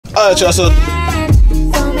Alright, y'all, so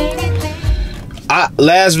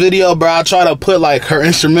last video, bro, I tried to put like her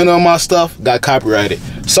instrumental on my stuff, got copyrighted.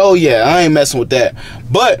 So yeah, I ain't messing with that.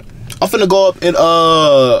 But I'm finna go up in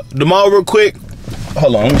the mall real quick.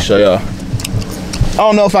 Hold on, let me show y'all. I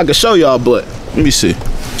don't know if I can show y'all, but let me see.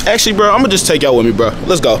 Actually, bro, I'm gonna just take y'all with me, bro.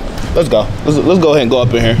 Let's go. Let's go. Let's go ahead and go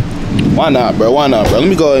up in here. Why not, bro? Why not, bro? Let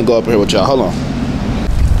me go ahead and go up in here with y'all. Hold on.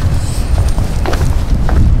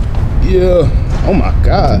 Yeah. Oh my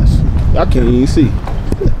gosh. Y'all can't even see.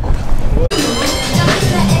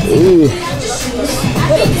 Ooh.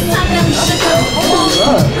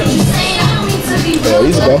 Yeah,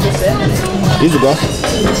 easy go. Easy go.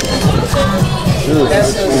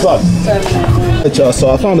 What's up? Hey, y'all, so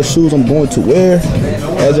I found the shoes I'm going to wear.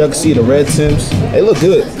 As y'all can see, the red Timbs. They look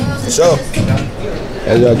good. For sure.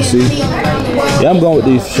 As y'all can see. Yeah, I'm going with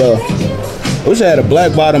these for sure. I wish I had a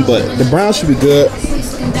black bottom, but the brown should be good.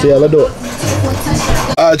 So yeah, let's do it.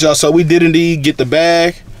 Alright, y'all, so we did indeed get the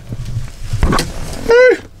bag.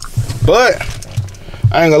 But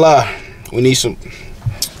I ain't gonna lie, we need some.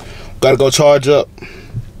 Gotta go charge up.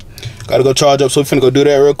 Gotta go charge up, so we finna go do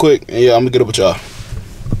that real quick. And yeah, I'm gonna get up with y'all.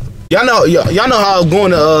 Y'all know how I was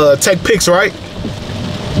going to take pics, right?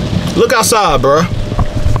 Look outside, bro.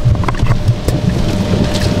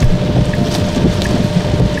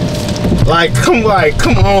 Come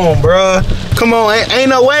on, bro. Come on, ain't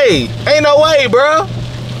no way, bro.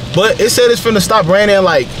 But it said it's finna stop raining in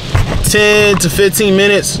like 10 to 15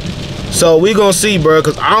 minutes. So we gonna see, bro,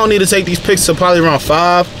 cause I don't need to take these pics till probably around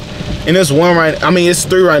 5. And it's 1 right, I mean it's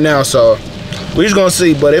 3 right now, so we just gonna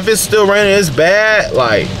see. But if it's still raining, it's bad,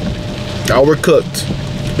 like, y'all, we're cooked.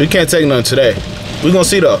 We can't take nothing today. We gonna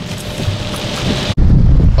see though.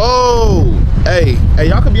 Oh, hey,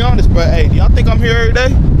 y'all can be honest, bro. Hey, do y'all think I'm here every day?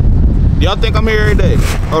 Do y'all think I'm here every day?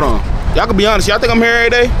 Hold on. Y'all can be honest, y'all think I'm here every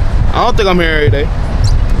day? I don't think I'm here every day.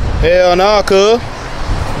 Hell nah, cuz.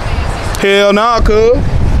 Hell nah, cuz.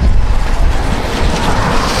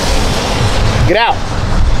 Get out.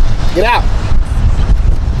 Get out.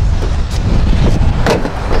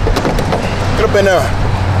 Get up in there.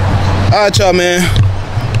 All right, y'all, man.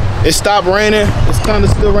 It stopped raining. It's kind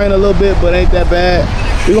of still raining a little bit, but ain't that bad.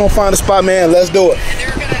 We're going to find a spot, man. Let's do it. And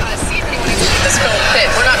they're going to see if anyone can this film fit.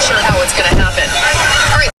 We're not sure how it's going to happen.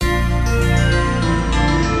 All right.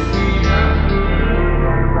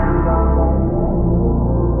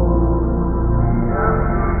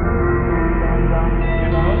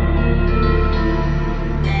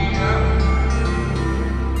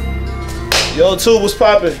 Yo, tube was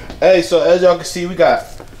popping. Hey, so as y'all can see, we got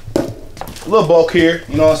a little bulk here,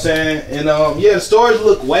 you know what I'm saying? And yeah, the storage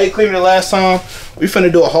look way cleaner than last time. We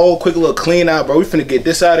finna do a whole quick little clean out, bro. We finna get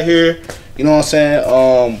this out of here, you know what I'm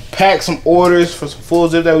saying? Pack some orders for some full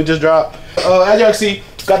zip that we just dropped. As y'all can see,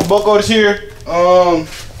 got the bulk orders here.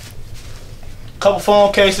 Couple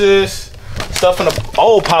phone cases, stuff in the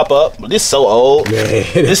old pop-up. This so old. Yeah,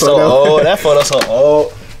 this so old. That photo so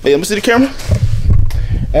old. Hey, let me see the camera.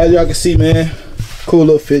 As y'all can see, man, cool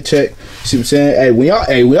little fit check. See what I'm saying?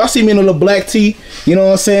 Hey, when y'all see me in a little black tee, you know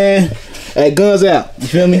what I'm saying? Hey, guns out. You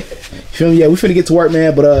feel me? You feel me? Yeah, we finna get to work,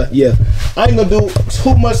 man. But yeah, I ain't gonna do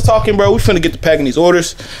too much talking, bro. We finna get to packing these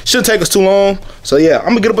orders. Shouldn't take us too long. So yeah,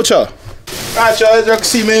 I'm gonna get up with y'all. All right, y'all. As y'all can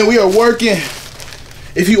see, man, we are working.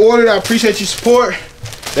 If you ordered, I appreciate your support.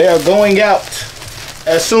 They are going out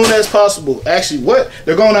as soon as possible. Actually, what?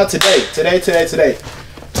 They're going out today. Today.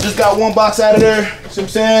 Just got 1 box out of there. See what I'm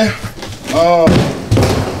saying?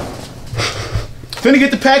 Finna get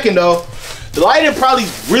the packing though. The lighting probably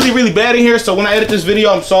really bad in here, so when I edit this video,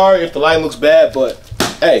 I'm sorry if the lighting looks bad, but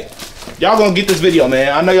hey, y'all gonna get this video,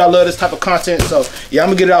 man. I know y'all love this type of content, so yeah, I'm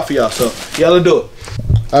gonna get it out for y'all. So yeah, let's do it.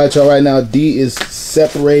 All right, y'all. Right now, D is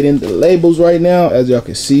separating the labels right now, as y'all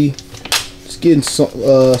can see. Just getting some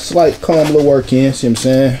slight calm little work in. See what I'm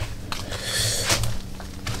saying?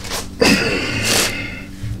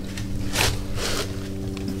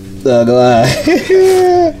 But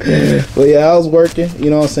yeah, I was working,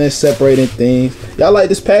 you know what I'm saying, separating things. Y'all like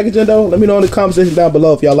this packaging though? Let me know in the comment section down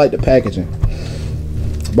below if y'all like the packaging.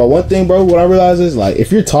 But one thing, bro, what I realize is, like,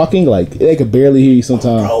 if you're talking, like, they can barely hear you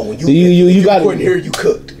sometimes. Bro, when so you got to hear you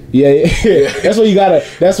cooked. Yeah. That's what you gotta.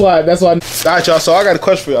 That's why. All right, y'all. So I got a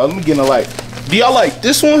question for y'all. Let me get in the light. Do y'all like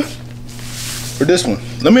this one or this one?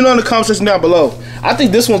 Let me know in the comment section down below. I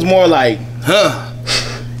think this one's more like, huh.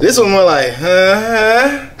 This one more like,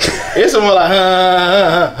 huh. This one more like,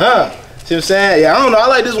 huh. See what I'm saying? Yeah, I don't know. I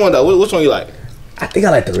like this one though. Which one you like? I think I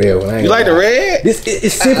like the red one. You like the red?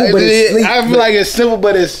 It's simple, but it's sleek. I feel like it's simple,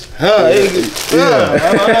 but it's I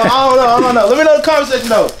don't know. Let me know in the comment section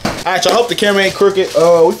though. All right, y'all. Hope the camera ain't crooked.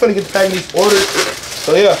 We finna get the packing these orders.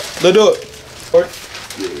 So yeah, let's do it.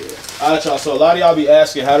 Yeah. All right, y'all. So a lot of y'all be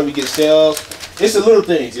asking, how do we get sales? It's the little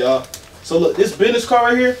things, y'all. So look, this business card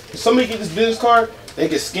right here. If somebody get this business card, they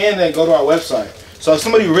can scan that and go to our website. So if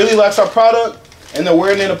somebody really likes our product and they're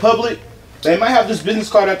wearing it in public, they might have this business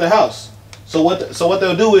card at the house. So what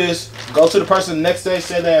they'll do is go to the person the next day,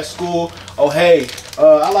 say they're at school. Oh hey,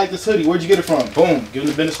 I like this hoodie. Where'd you get it from? Boom, give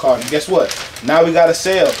them the business card. And guess what? Now we got a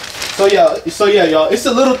sale. So yeah, y'all. It's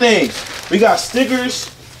the little things. We got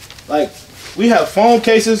stickers, like we have phone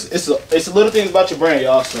cases. It's the little things about your brand,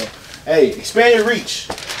 y'all. So hey, expand your reach.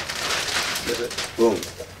 Boom.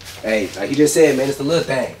 Hey, like you just said, man, it's the little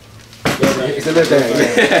thing. It's the little thing,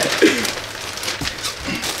 man.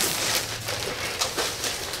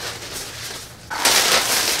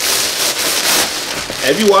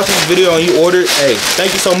 If you watch this video and you ordered, hey,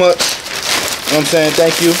 thank you so much. You know what I'm saying?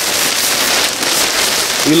 Thank you.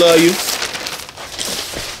 We love you.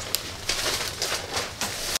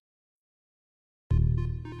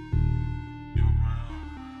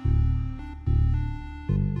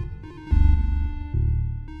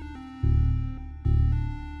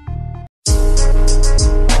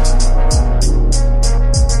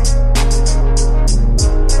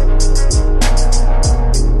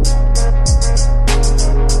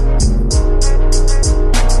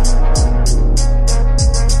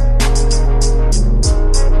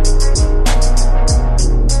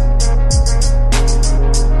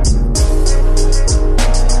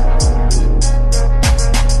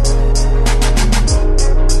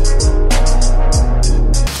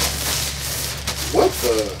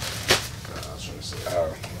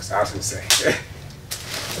 I was gonna say.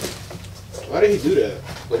 Why did he do that?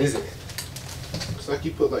 What is it? It's like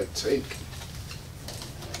you put like tape.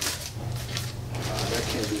 That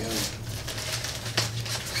can't be him.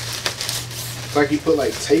 It's like you put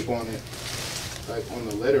like tape on it, like on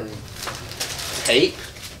the lettering. Tape?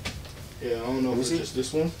 Yeah, I don't know if it's just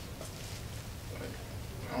this one.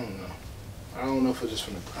 I don't know. I don't know if it's just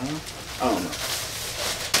from the crown. I don't know.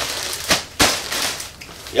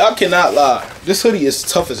 Y'all cannot lie. This hoodie is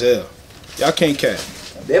tough as hell. Y'all can't catch.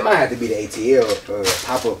 That might have to be the ATL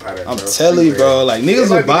pop-up product, bro. I'm telling you, bro. Like niggas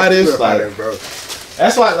will buy this, like, bro.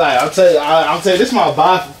 That's why, like, I'm telling you, this is my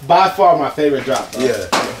by far my favorite drop, bro. Yeah,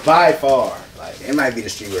 by far. Like, it might be the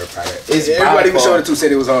streetwear product. Everybody we showed it to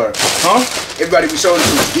said it was hard. Huh? Everybody we showed it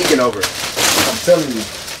to was geeking over it. I'm telling you.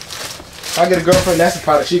 If I get a girlfriend, that's the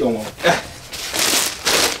product she gonna want.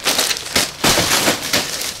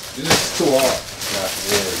 This is too hard.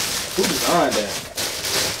 Who designed that?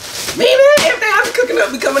 Me, man. Everything I be cooking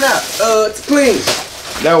up be coming out. It's clean.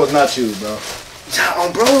 That was not you, bro.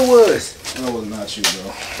 Ja, bro, it was. That was not you,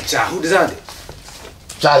 bro. Ja, who designed it?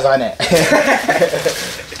 Ja designed that.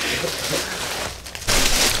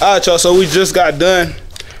 Alright, y'all. So we just got done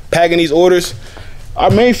packing these orders. Our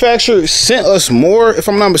manufacturer sent us more, if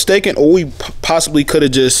I'm not mistaken, or we possibly could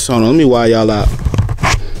have just. Hold on, let me wire y'all out.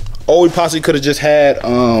 Or we possibly could have just had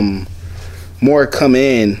more come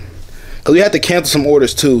in. Because we had to cancel some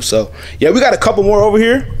orders too. So, yeah, we got a couple more over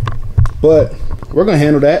here. But we're going to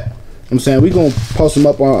handle that. You know what I'm saying? We're going to post them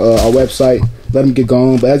up on our website. Let them get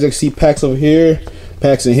going. But as you can see, packs over here.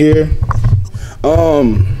 Packs in here.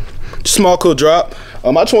 Small, cool drop.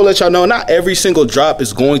 I just want to let y'all know, not every single drop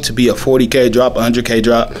is going to be a 40K drop, 100K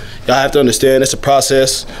drop. Y'all have to understand it's a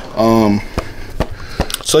process.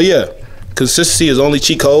 So, yeah. Consistency is only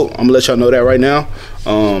cheat code. I'm going to let y'all know that right now.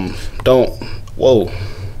 Whoa.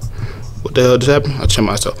 What the hell just happened? I'll check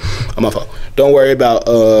myself on my phone. Don't worry about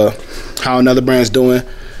how another brand's doing.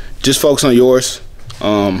 Just focus on yours.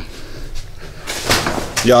 Y'all,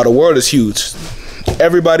 the world is huge.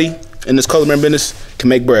 Everybody in this color brand business can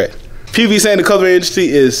make bread. PV saying the color brand industry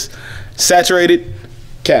is saturated.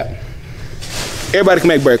 Cap. Everybody can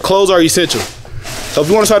make bread. Clothes are essential. So if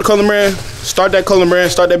you want to start a color brand, start that color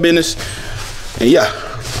brand, start that business. And yeah,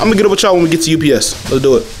 I'm going to get up with y'all when we get to UPS. Let's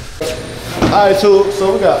do it. Alright, so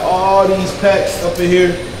we got all these packs up in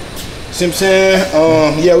here. See what I'm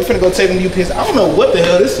saying? Yeah, we're finna go take them to UPS. I don't know what the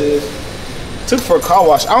hell this is. Took for a car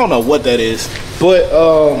wash. I don't know what that is. But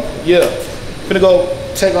yeah, finna go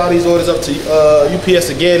take all these orders up to UPS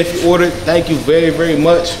again. If you ordered, thank you very, very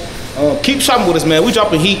much. Keep shopping with us, man. We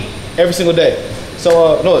dropping heat every single day.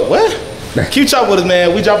 So no, what? Keep shopping with us,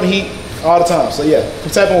 man. We dropping heat all the time. So yeah,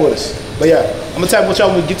 keep tapping with us. But yeah, I'm gonna tap with y'all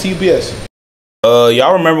when we get to UPS.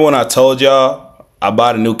 Y'all remember when I told y'all I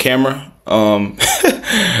bought a new camera?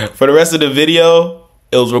 For the rest of the video,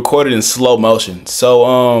 it was recorded in slow motion.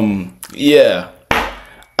 So, yeah,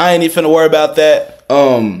 I ain't even finna worry about that.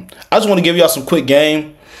 I just want to give y'all some quick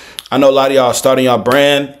game. I know a lot of y'all are starting y'all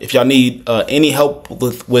brand. If y'all need any help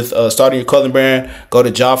with starting your clothing brand, go to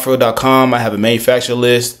jahbrazy.com. I have a manufacturer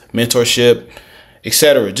list, mentorship,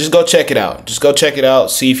 etc. Just go check it out. Just go check it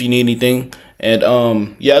out. See if you need anything. And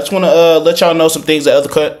yeah, I just want to let y'all know some things that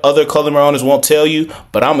other clothing brand owners won't tell you,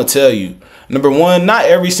 but I'm gonna tell you. Number one, not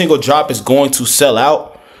every single drop is going to sell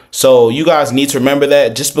out. So you guys need to remember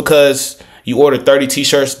that. Just because you order 30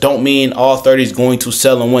 t-shirts don't mean all 30 is going to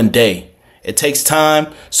sell in one day. It takes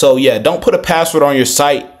time. So yeah, don't put a password on your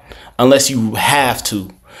site unless you have to.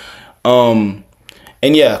 And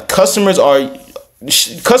yeah, customers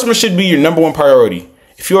should be your number one priority.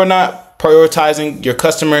 If you are not prioritizing your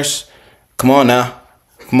customers, come on now.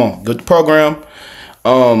 Come on, get the program.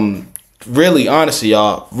 Really, honestly,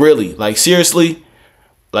 y'all, really, like, seriously,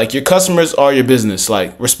 like, your customers are your business.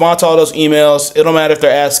 Like, respond to all those emails. It don't matter if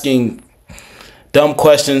they're asking dumb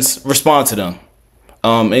questions, respond to them.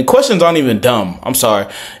 And questions aren't even dumb. I'm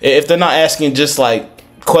sorry. If they're not asking just like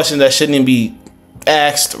questions that shouldn't even be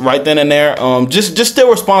asked right then and there, just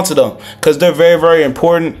still respond to them, because they're very, very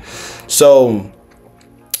important. So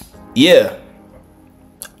yeah,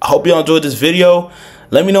 I hope y'all enjoyed this video.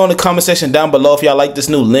 Let me know in the comment section down below if y'all like this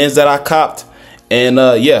new lens that I copped. And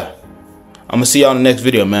yeah, I'm gonna see y'all in the next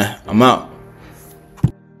video, man. I'm out.